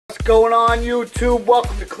What's going on, YouTube?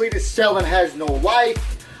 Welcome to Cletus Selling Has No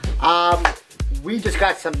Life. We just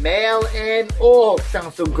got some mail in. Oh, it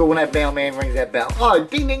sounds so good when that mailman rings that bell. Oh,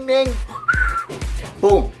 ding, ding, ding.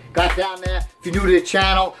 Boom. Got down there. If you're new to the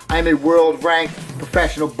channel, I am a world-ranked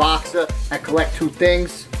professional boxer. I collect two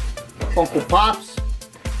things: Funko Pops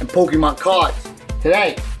and Pokemon cards.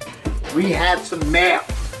 Today, we have some mail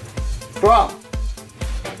from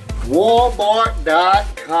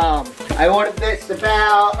Walmart.com. I ordered this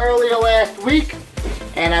about earlier last week,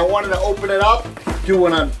 and I wanted to open it up, do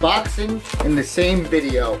an unboxing in the same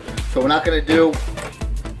video. So we're not gonna do,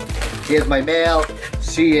 here's my mail,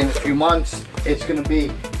 see you in a few months. It's gonna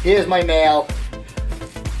be, here's my mail,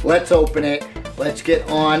 let's open it, let's get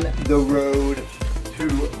on the road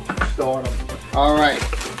to stardom. All right,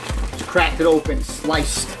 just cracked it open,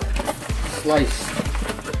 sliced,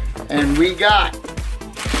 and we got,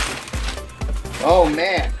 oh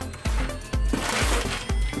man.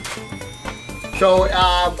 So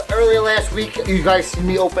earlier last week, you guys seen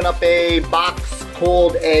me open up a box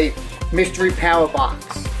called a mystery power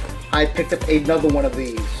box. I picked up another one of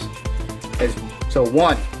these. So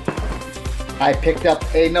one. I picked up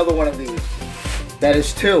another one of these. That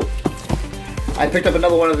is two. I picked up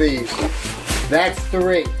another one of these. That's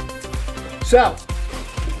three. So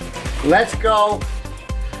let's go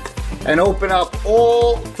and open up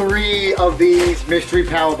all three of these mystery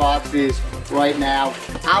power boxes right now.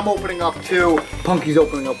 I'm opening up two, Punky's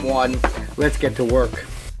opening up one. Let's get to work.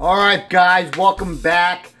 All right, guys, welcome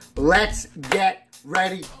back. Let's get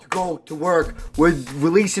ready to go to work. We're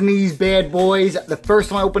releasing these bad boys. The first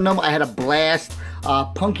time I opened them, I had a blast.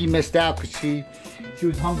 Punky missed out because she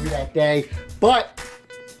was hungry that day. But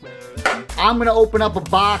I'm gonna open up a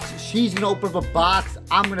box. She's gonna open up a box.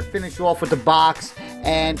 I'm gonna finish off with the box.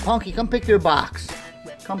 And Punky, come pick your box.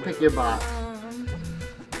 Come pick your box.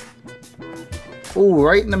 Ooh,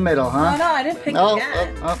 right in the middle, huh? Oh no, I didn't pick it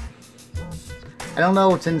yet. I don't know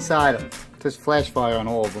what's inside them. There's flash fire on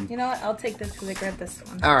all of them. You know what? I'll take this because I grabbed this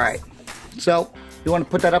one. All right. So, you want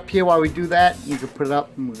to put that up here while we do that? You can put it up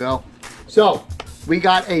and we'll go. So, we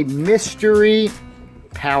got a mystery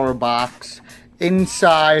power box.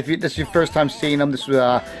 Inside, if this is your first time seeing them, this was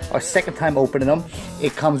our second time opening them.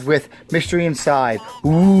 It comes with mystery inside.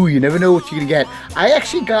 Ooh, you never know what you're gonna get. I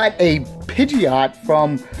actually got a Pidgeot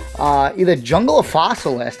from either Jungle or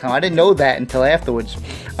Fossil last time. I didn't know that until afterwards.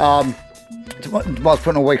 While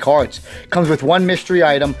putting away cards. Comes with one mystery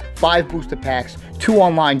item, 5 booster packs, 2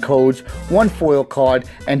 online codes, 1 foil card,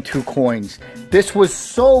 and 2 coins. This was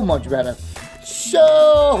so much better.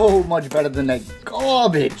 So much better than that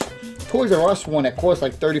garbage Toys R Us one that cost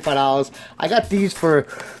like $35. I got these for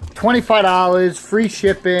 $25, free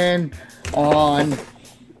shipping on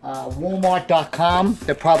Walmart.com.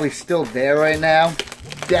 They're probably still there right now.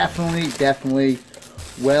 Definitely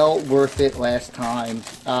well worth it last time.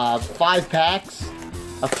 5 packs,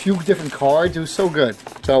 a few different cards. It was so good.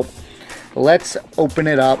 So let's open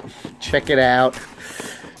it up, check it out,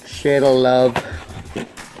 share the love.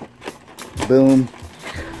 Boom.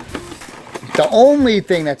 The only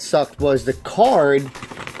thing that sucked was the card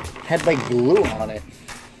had like glue on it,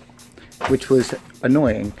 which was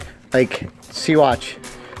annoying. Like, see, watch.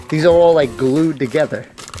 These are all like glued together.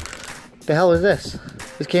 What the hell is this?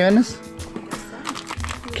 This came in this?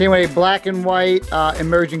 Came with a black and white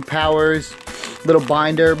emerging powers little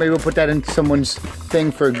binder. Maybe we'll put that in someone's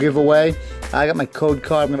thing for a giveaway. I got my code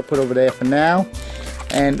card I'm gonna put over there for now.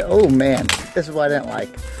 And oh man, this is what I didn't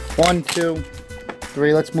like. 1, 2,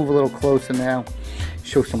 3. Let's move a little closer now.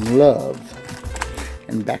 Show some love.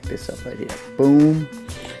 And back this up right here. Boom.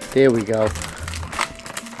 There we go.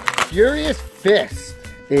 Furious Fist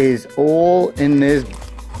is all in this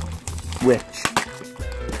witch.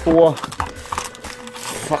 4,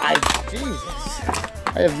 5. Jesus.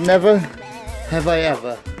 I have never, have I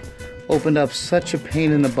ever, opened up such a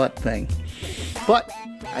pain in the butt thing. But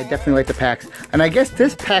I definitely like the packs. And I guess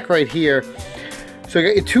this pack right here, so you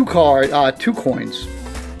got your 2 coins.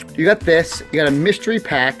 You got this, you got a mystery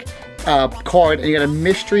pack card, and you got a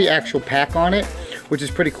mystery actual pack on it, which is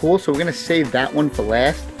pretty cool. So we're gonna save that one for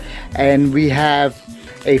last. And we have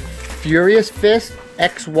a Furious Fist,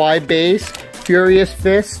 XY base, Furious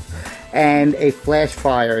Fist, and a Flash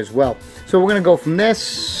Fire as well. So we're gonna go from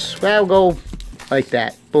this, well, we'll go like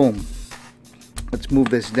that, boom. Let's move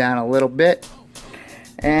this down a little bit.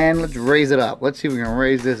 And let's raise it up. Let's see if we can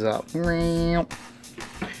raise this up.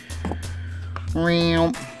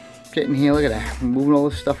 Getting here, look at that. I'm moving all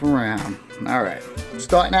this stuff around. Alright,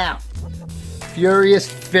 starting out. Furious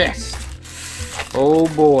Fist. Oh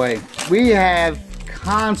boy. We have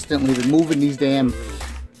constantly been moving these damn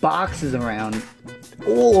boxes around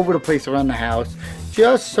all over the place around the house.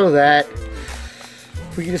 just so that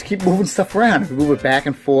we can just keep moving stuff around. We move it back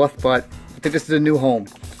and forth, but I think this is a new home.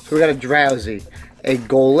 So we got a Drowsy, a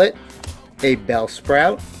Golett, a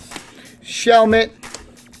Bellsprout, Shelmet,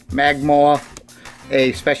 Magmar,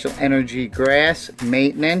 a Special Energy Grass,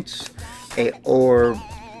 Maintenance, a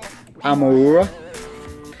Amorura,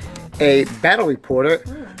 a Battle Reporter.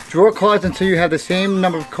 Draw cards until you have the same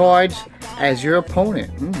number of cards as your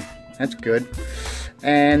opponent. That's good.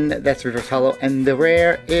 And that's reverse holo. And the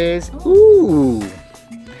rare is, ooh,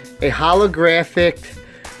 a holographic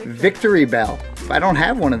Victory Bell. I don't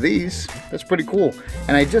have one of these. That's pretty cool.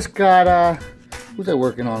 And I just got, who's I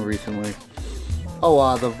working on recently?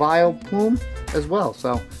 Oh, the Vile Plume as well.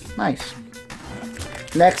 So, nice.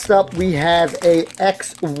 Next up, we have a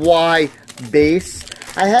XY base.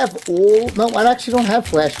 I have all, no, I actually don't have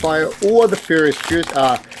Flash Fire or the Furious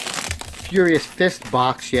Fist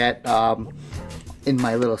box yet in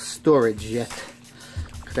my little storage yet.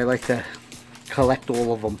 Because I like to collect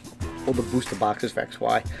all of them, all the booster boxes for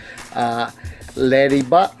XY.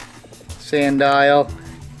 Ladybug, Sandile,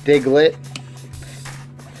 Diglett,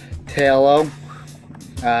 Tailo.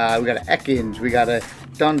 We got an Ekans, we got a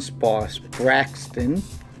Dunsparce, Braxton.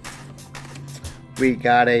 We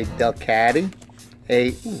got a Delcatty,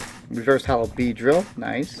 a reverse holo Beedrill,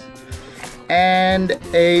 nice, and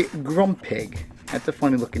a Grumpig. That's a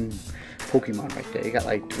funny looking Pokemon right there. You got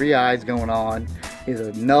like 3 eyes going on. He has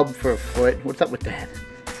a nub for a foot. What's up with that?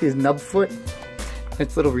 See his nub foot?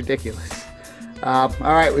 It's a little ridiculous.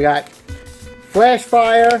 Alright, we got Flash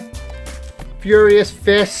Fire, Furious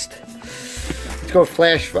Fist. Let's go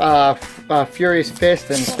Furious Fist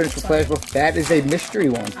and finish with Flash Ball. That is a mystery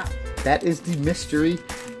one. That is the mystery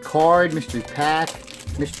card, mystery pack,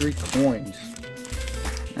 mystery coins.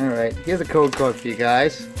 Alright, here's a code card for you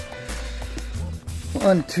guys.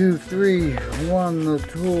 1, 2, 3, 1,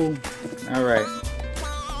 2. Alright.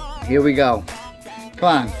 Here we go.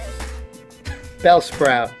 Come on.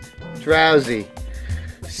 Bellsprout, Drowsy,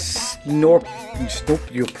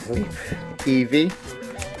 Eevee,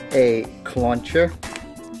 a Clauncher,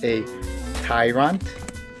 a Tyrant,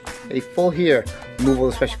 a full here. Removal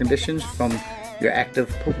of special conditions from your active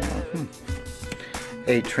Pokemon.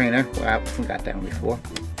 A Trainer. Wow, we got that one before.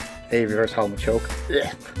 A reverse holo Choke.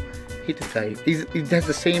 Hate to tell you, it has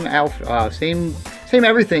the same outfit, same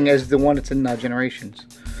everything as the one that's in Generations.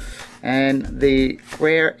 And the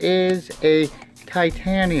rare is a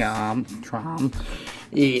Titanium Trom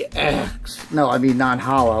EX. No, I mean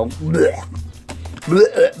non-holo.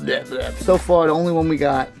 So far, the only one we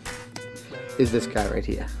got is this guy right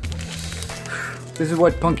here. This is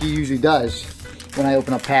what Punky usually does when I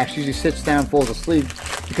open up packs. He usually sits down, falls asleep,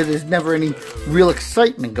 because there's never any real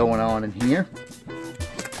excitement going on in here.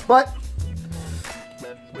 But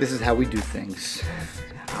this is how we do things.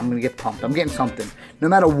 I'm gonna get pumped. I'm getting something. No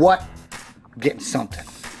matter what, I'm getting something.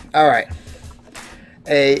 Alright.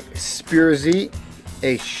 A Spearsy,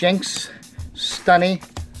 a Shanks, Stunny,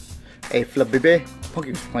 a Flabibe.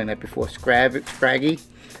 Punky was playing that before. Scraggy,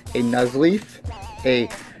 a Nuzleaf, a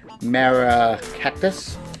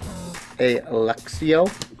Maracactus, a Luxio,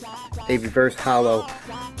 a reverse holo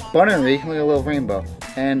Bunnery, look at a little rainbow,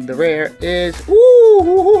 and the rare is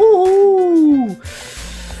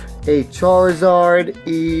a Charizard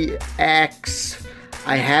EX.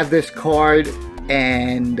 I have this card,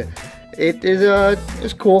 and it is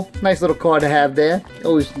it's cool, nice little card to have there.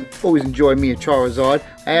 Always enjoy me a Charizard.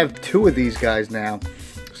 I have 2 of these guys now,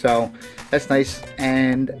 so that's nice.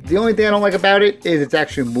 And the only thing I don't like about it is it's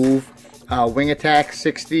actually move. Wing Attack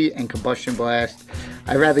 60 and Combustion Blast.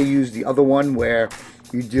 I'd rather use the other one where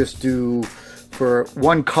you just do, for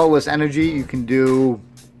 1 colorless energy, you can do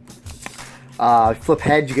flip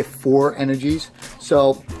heads, you get 4 energies.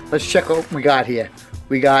 So let's check out what we got here.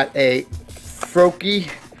 We got a Froakie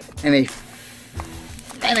and a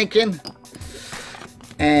Fennekin.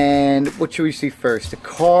 And what should we see first? The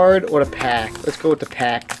card or the pack? Let's go with the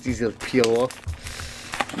pack. It's easy to peel off.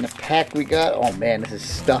 And the pack we got, oh man, this is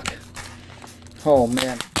stuck. Oh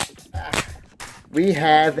man. We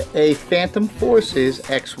have a Phantom Forces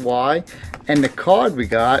XY, and the card we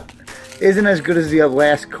got isn't as good as the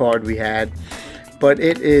last card we had, but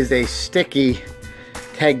it is a sticky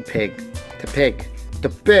Pig.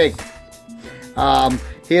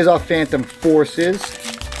 Here's our Phantom Forces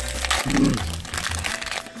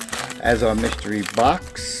as our mystery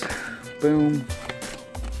box. Boom.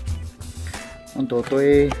 1, 2,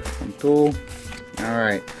 3. 1, 2.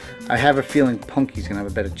 Alright. I have a feeling Punky's gonna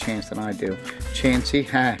have a better chance than I do. Chansey,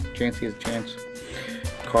 Chansey has a chance.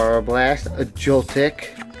 Carablast, a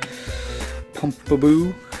Joltik,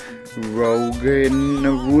 Pumpaboo,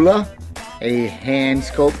 Roggenrula, a hand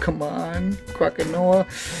sculpt, come on, Croconaw,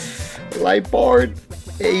 Lightboard,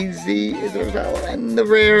 AZ, and the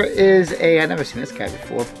rare is I've never seen this guy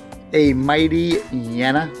before, a Mighty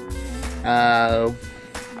Yenna.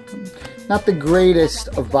 Not the greatest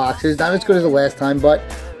of boxes, not as good as the last time, but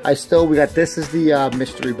we got this as the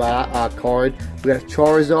mystery card. We got a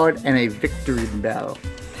Charizard and a Victory Bell.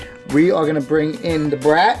 We are gonna bring in the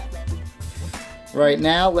brat right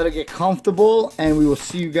now, let her get comfortable, and we will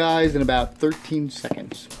see you guys in about 13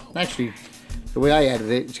 seconds. Actually, the way I added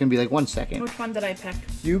it, it's gonna be like 1 second. Which one did I pick?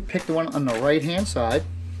 You picked the one on the right hand side.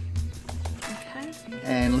 Okay.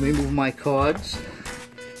 And let me move my cards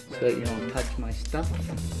so that you don't touch my stuff.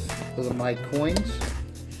 Those are my coins.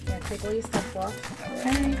 Yeah, take all your stuff off.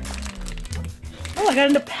 Okay. Oh, I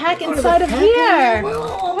got a pack inside of here.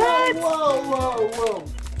 Whoa, what? Whoa.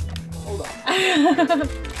 Hold on.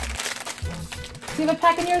 You have a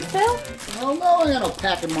pack in yours too? Oh no, I got no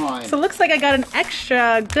pack in mine. So it looks like I got an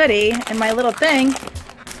extra goodie in my little thing.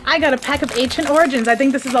 I got a pack of Ancient Origins. I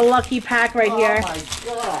think this is a lucky pack right here. Oh my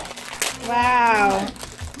god. Wow.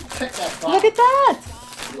 Check that box. Look at that.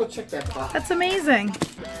 Go check that box. That's amazing.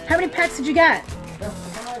 How many packs did you get?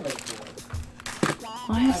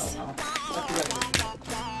 Nice.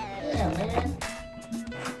 Yeah, man.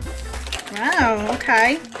 Wow,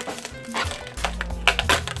 okay.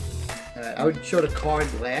 I would show the card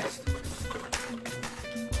last.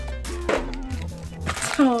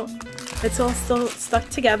 So it's all still stuck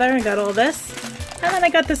together. I got all this. And then I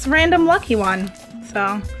got this random lucky one. So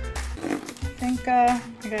I think I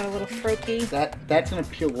got a little Froakie. That's gonna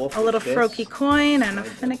peel off. A little Froakie coin and a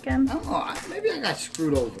Finnegan. Oh, maybe I got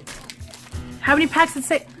screwed over. How many packs did it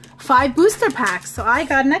say? 5 booster packs. So I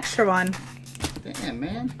got an extra one. Damn,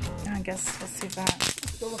 man. I guess we'll see that.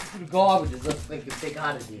 Go look through the garbage. It looks like you take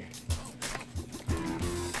out of here.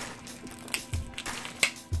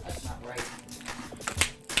 That's not right.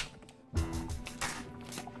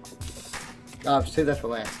 Save that for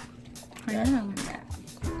last. I know.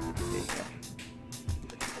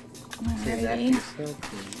 Save that for yourself.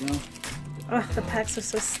 There you go. Oh, the packs are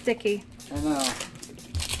so sticky. I know.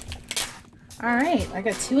 Alright, I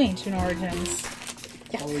got 2 Ancient Origins.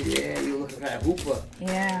 Oh yeah, you look like a hooper.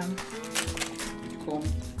 Yeah. Cool.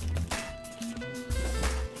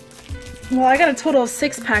 Well, I got a total of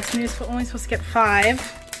 6 packs. Maybe we're only supposed to get 5.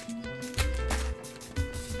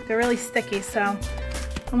 They're really sticky, so I'm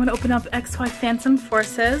going to open up XY Phantom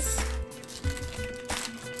Forces.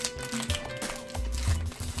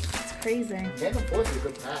 It's crazy. Phantom Force is a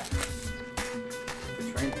good pack.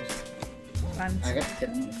 Good trainers. Fun. I got to get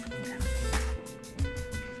one.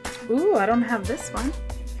 Ooh, I don't have this one.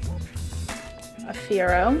 A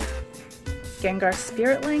Fiero. Gengar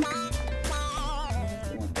Spirit Link.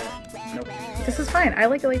 Nope. This is fine. I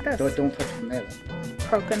like it like this. Don't touch from there.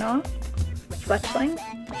 Croconaw. Fletchling.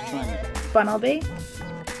 Bunnelby.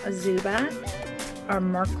 A Zubat. A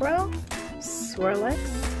Murkrow. Swirlix.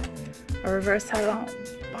 A Reverse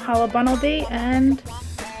Hollow Bunnelby. And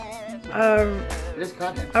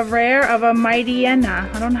a rare of a Mighty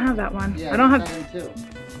Yenna. I don't have that one. Yeah, I don't have. Too.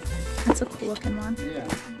 That's a cool looking one. Yeah.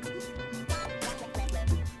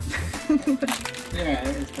 Yeah,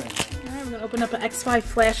 it's fine. Alright, we're gonna open up an XY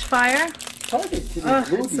Flash Fire. Oh, it's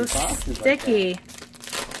so sticky. Like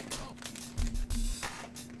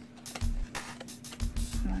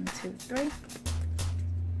 1, 2, 3.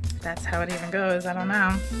 That's how it even goes. I don't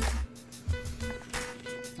know.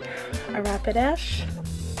 A Rapidash.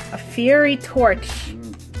 A Fury Torch.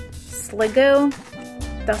 Sliggoo.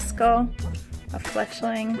 Duskull. A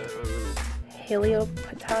Fletchling.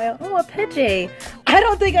 Helioptile. Oh, a Pidgey. I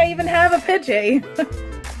don't think I even have a Pidgey.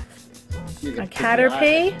 A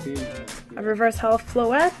Caterpie. A Reverse Hollow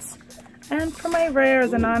Floette. And for my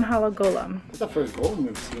rares, a non-hollow Golem. It's the first Golem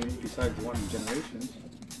we've seen besides the one in Generations.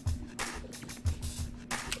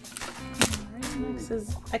 Alright, next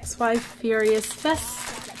is XY Furious Fist.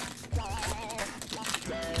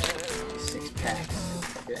 6 packs.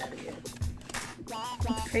 Get out of here.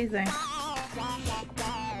 That's crazy.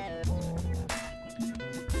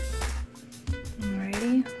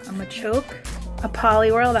 Alrighty, a Machoke, a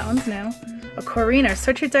Poliwhirl, that one's new, a Corina.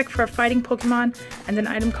 Search your deck for a fighting Pokemon and an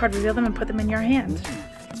item card, reveal them and put them in your hand.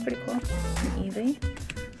 That's pretty cool. An Eevee.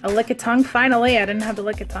 A Lickitung, finally, I didn't have the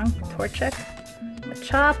Lickitung. Torchic,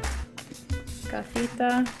 Machop,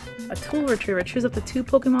 Gothita, a Tool Retriever. Choose up to 2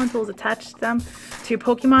 Pokemon tools, attach them to your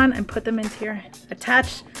Pokemon and put them into your...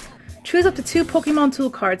 Choose up to 2 Pokemon tool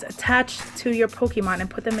cards attached to your Pokemon and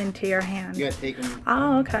put them into your hand. You gotta take them.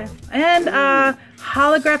 Oh, okay. And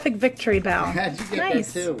holographic Victory Bell. How'd you get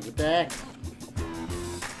Nice. that too? What the heck?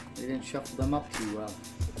 They didn't shuffle them up too well.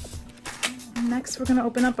 Next, we're gonna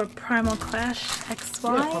open up a Primal Clash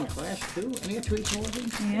XY. Yeah, Primal Clash too. And you got 2 Ancient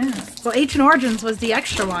Origins? Yeah. Well, Ancient Origins was the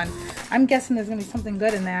extra one. I'm guessing there's gonna be something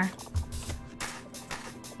good in there.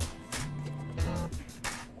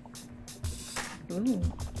 Ooh.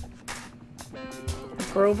 A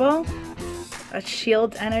Grovo, a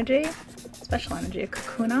Shield Energy, Special Energy, a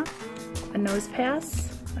Kakuna, a Nose Pass,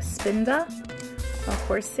 a Spinda, a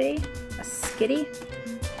Horsey, a Skitty,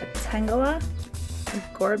 a Tangela, a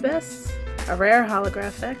Gorbis, a rare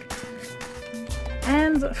holographic,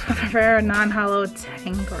 and a rare non-hollow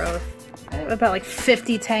Tangrowth. About like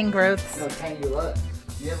 50 Tangrowths. No, Tangela.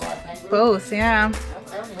 You have a lot of Tangrowths? Both, yeah.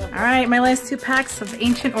 I only have Alright, my last 2 packs of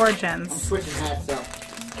Ancient Origins. I'm switching hats up.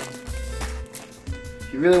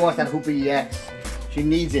 She really wants that Hoopa EX. She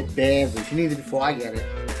needs it badly. She needs it before I get it.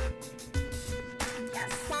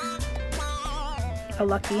 Yes. A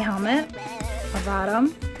Lucky Helmet, a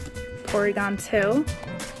Rotom, Porygon 2,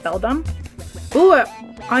 Beldum. Ooh,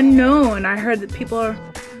 Unknown. I heard that people are...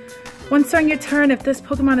 Once during your turn, if this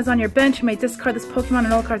Pokemon is on your bench, you may discard this Pokemon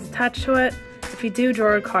and all cards attached to it. If you do,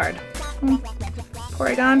 draw a card.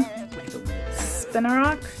 Porygon,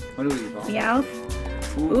 Spinarak, Meowth.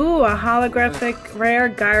 Ooh, a holographic rare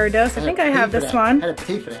Gyarados. I think I have this one. I had to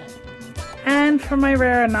pay for that. And for my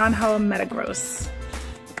rare non-hollow Metagross.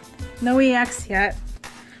 No EX yet.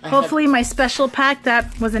 Hopefully my special pack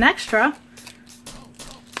that was an extra.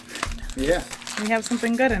 Yeah. We have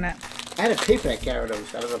something good in it. I had to pay for that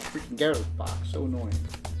Gyarados out of a freaking Gyarados box. So annoying.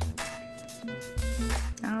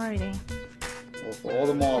 Alrighty. Well, for all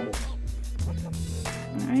the marbles.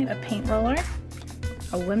 Alright, a Paint Roller,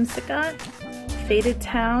 a Whimsicott, Faded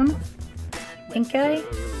Town, Inkay,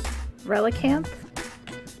 Relicanth,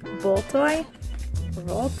 Boltoy,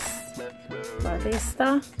 Revolts,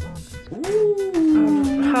 Larvesta,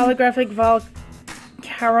 holographic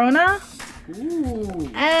Volcarona,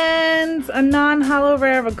 and a non-hollow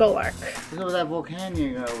rare of a Golurk. Look at that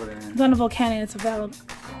Volcanion over there. It's not a Volcanion, it's a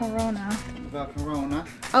Volcarona. Volcarona.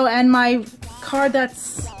 Oh, and my card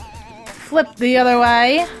that's flipped the other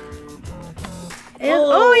way is,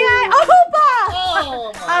 oh yeah, a Hoopa!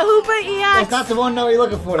 Oh, a Hoopa EX! That's not the one that we're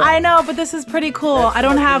looking for. Though. I know, but this is pretty cool. I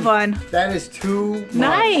don't have one. That is too much.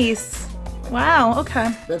 Nice. Wow,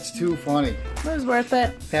 okay. That's too funny. It was worth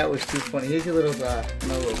it. That was too funny. Here's your little, another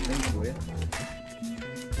little thing for you.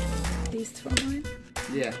 These 2 are mine?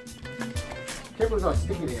 Yeah. Careful how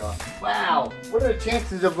sticky they are. Wow. What are the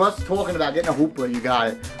chances of us talking about getting a Hoopa and you got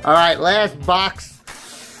it? Alright, last box.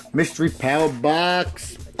 Mystery Power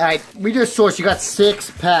Box. Alright, we just saw she got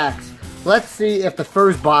 6 packs. Let's see if the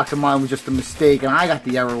first box of mine was just a mistake and I got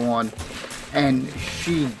the error one. And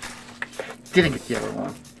she didn't get the error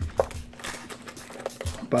one.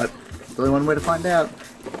 But there's only one way to find out.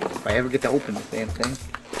 If I ever get to open the damn thing.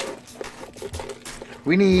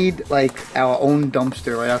 We need like our own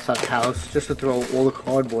dumpster right outside the house just to throw all the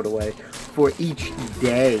cardboard away for each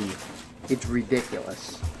day. It's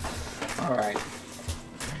ridiculous. Alright.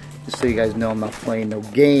 Just so you guys know I'm not playing no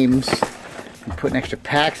games. I'm putting extra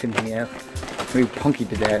packs in here. Maybe Punky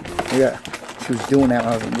did that. Yeah. She was doing that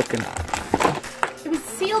when I wasn't looking. It was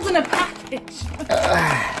sealed in a package.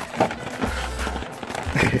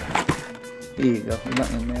 Here you go. There's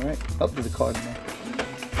nothing in there, right? Oh, there's a card in there.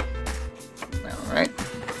 Alright.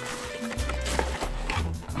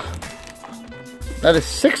 Now there's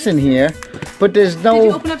 6 in here, but there's no... Did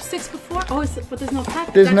you open up 6 before? Oh, but there's no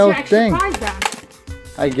pack. There's That's no your extra thing. prize then.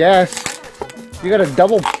 I guess. You got a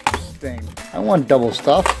double thing. I want double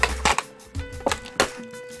stuff.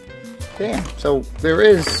 Damn. So there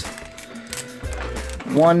is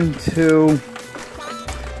 1, 2,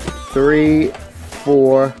 3,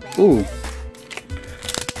 4. Ooh.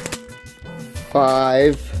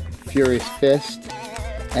 5 Furious Fist.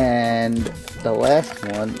 And the last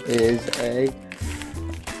one is a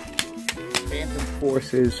Phantom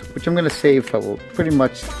Forces, which I'm going to save for pretty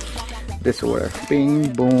much this order.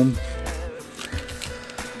 Bing, boom.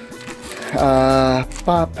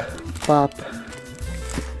 Pop, pop.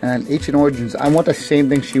 And Ancient Origins. I want the same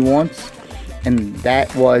thing she wants. And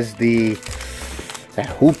that was that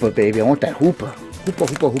Hoopa, baby. I want that Hoopa. Hoopa,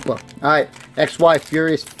 Hoopa, Hoopa. Alright, XY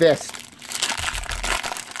Furious Fist.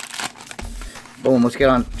 Boom, let's get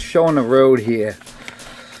on showing the road here.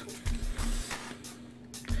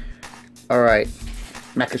 Alright,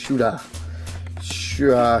 Makashuda,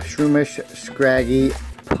 Shroomish, Scraggy,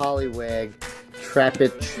 Poliwag,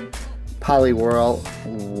 Trapinch, Poliwhirl,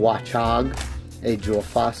 Watchog, a Jewel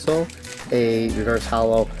Fossil, a Reverse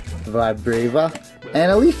Hollow Vibrava,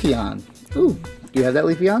 and a Leafeon. Ooh, do you have that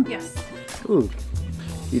Leafeon? Yes. Ooh,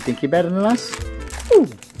 you think you're better than us? Ooh,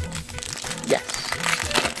 yes.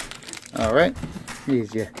 Alright,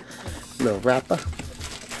 here's your Little wrapper.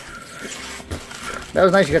 That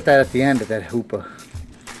was nice you got that at the end of that hooper.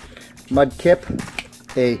 Mudkip,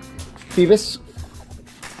 a Phoebus,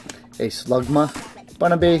 a Slugma,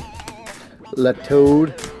 Bunnelby,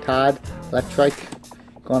 Latoad, Todd, Electrike,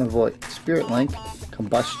 Gardevoir, Spirit Link,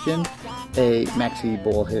 Combustion, a Maxi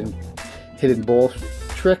Ball hidden Ball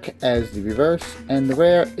Trick as the reverse, and the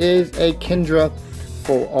rare is a Kindra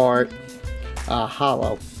Full Art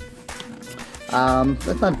Hollow.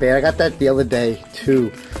 That's not bad. I got that the other day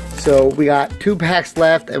too. So we got 2 packs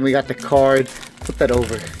left, and we got the card. Flip that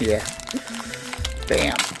over. Yeah.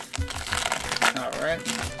 Bam. All right.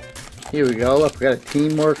 Here we go. Look, we got a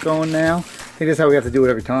teamwork going now. I think that's how we have to do it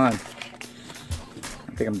every time.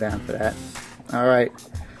 I think I'm down for that. All right.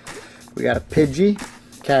 We got a Pidgey,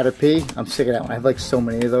 Caterpie. I'm sick of that one. I have like so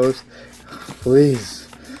many of those. Please.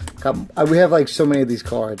 We have like so many of these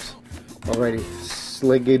cards already.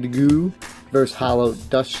 Sliggagoo versus Hollow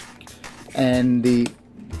Dusk, and the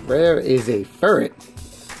rare is a Ferret.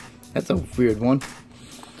 That's a weird one.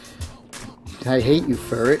 I hate you,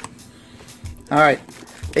 Ferret. Alright,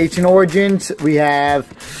 Ancient Origins, we have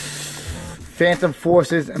Phantom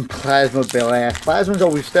Forces and Plasma Blast. Plasma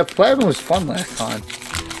was fun last time.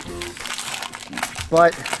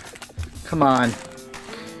 But come on.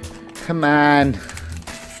 Come on.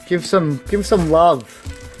 Give some love.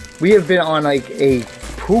 We have been on like a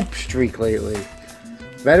poop streak lately.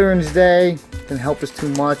 Veterans Day didn't help us too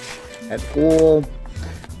much at all.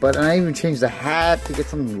 But I even changed the hat to get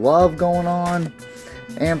some love going on.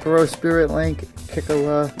 Emperor, Spirit Link,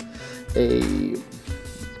 Kikola, a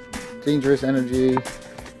Dangerous Energy,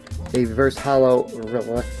 a Reverse Hollow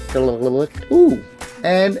Relic,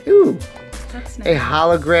 That's nice. a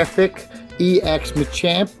holographic EX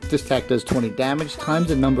Machamp. This attack does 20 damage times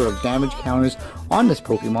the number of damage counters on this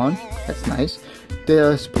Pokemon. That's nice.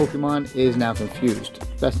 This Pokemon is now confused.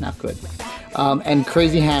 That's not good. And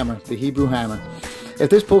Crazy Hammer, the Hebrew Hammer. If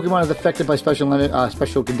this Pokemon is affected by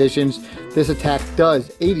special conditions, this attack does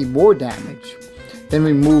 80 more damage. Then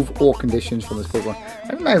remove all conditions from this Pokemon.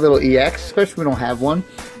 That's a nice little EX, especially if we don't have one.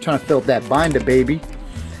 I'm trying to fill up that binder, baby.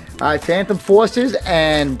 Alright, Phantom Forces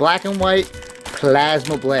and Black and White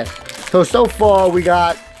Plasma Blast. So far we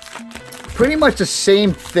got pretty much the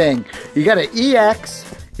same thing. You got an EX,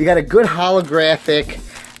 you got a good holographic,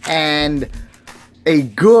 and a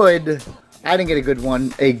good, I didn't get a good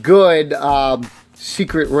one, a good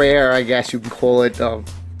secret rare, I guess you can call it,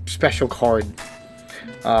 special card.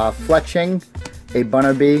 Fletching, a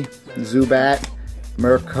Bunnelby, Zubat,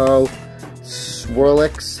 Murkrow,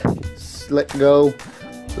 Swirlix, Slitgo,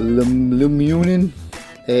 Lumunin,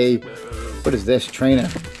 a, what is this, trainer?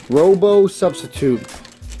 Robo Substitute.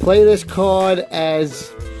 Play this card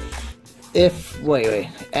as if,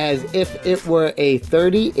 as if it were a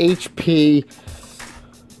 30 HP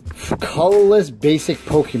colorless basic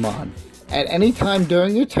Pokemon. At any time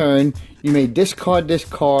during your turn, you may discard this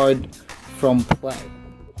card from play.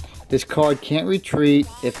 This card can't retreat.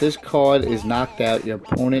 If this card is knocked out, your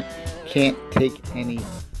opponent can't take any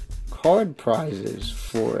card prizes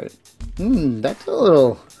for it. That's a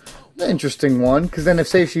little interesting one. Because then if,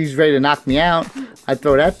 say, she's ready to knock me out, I'd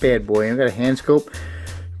throw that bad boy in. Got a hand scope.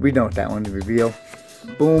 We know what that one's reveal.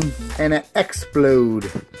 Boom. And an Explode.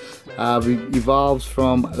 Evolves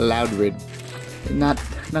from Loudred. Not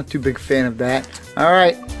too big fan of that.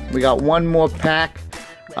 Alright, we got one more pack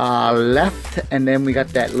left, and then we got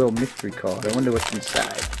that little mystery card. I wonder what's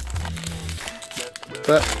inside.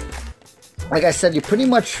 But like I said, you pretty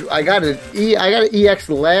much, I got an EX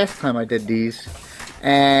the last time I did these,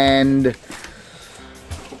 and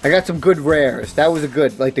I got some good rares. That was a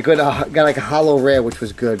good, like the good, got like a hollow rare, which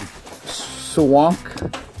was good. Swank,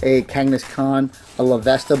 a Kangaskhan, a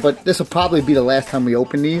Lavesta, but this will probably be the last time we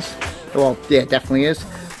open these. Well, yeah, it definitely is.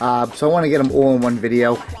 So I want to get them all in one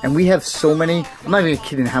video. And we have so many. I'm not even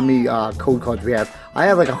kidding how many code cards we have. I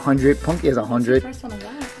have like 100. Punky has 100.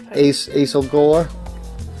 Acelgor,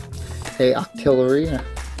 a Octillery,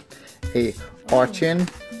 a Archon,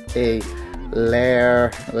 a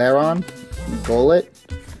Laron, Golett,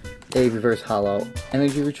 a Reverse Hollow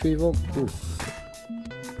Energy Retrieval. Ooh.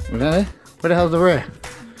 Was that it? Where the hell's the rare?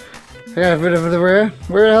 I got rid of the rare?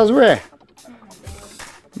 Where the hell's the rare?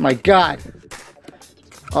 My God.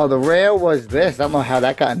 Oh, the rare was this. I don't know how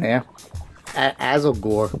that got in there.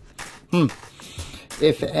 Azelgor.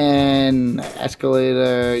 If an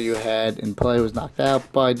escalator you had in play was knocked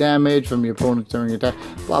out by damage from your opponent during your attack,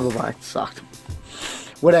 blah, blah, blah. It sucked.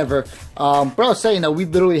 Whatever. But I was saying, we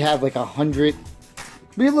literally have like 100.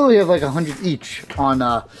 We literally have like 100 each on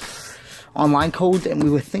online codes, and we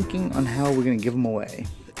were thinking on how we're going to give them away.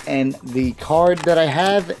 And the card that I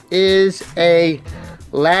have is a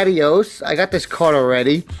Latios. I got this card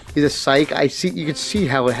already. He's a psych. You can see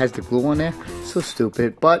how it has the glue on there. So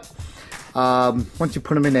stupid. But once you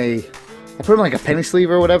put him in I put him in like a penny sleeve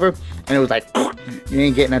or whatever, and it was like, you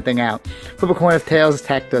ain't getting that thing out. Flip a coin of tails,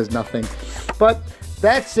 attack does nothing. But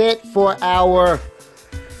that's it for our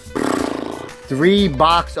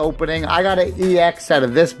 3-box opening. I got an EX out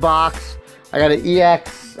of this box. I got an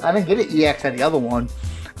EX. I didn't get an EX out of the other one.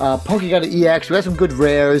 Punky got an EX. We got some good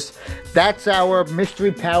rares. That's our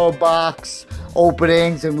mystery power box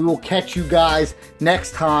openings, and we will catch you guys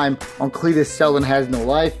next time on Cletus Selden Has No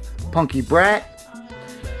Life. Punky Brat.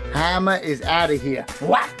 Hammer is out of here.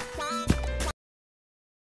 Whack!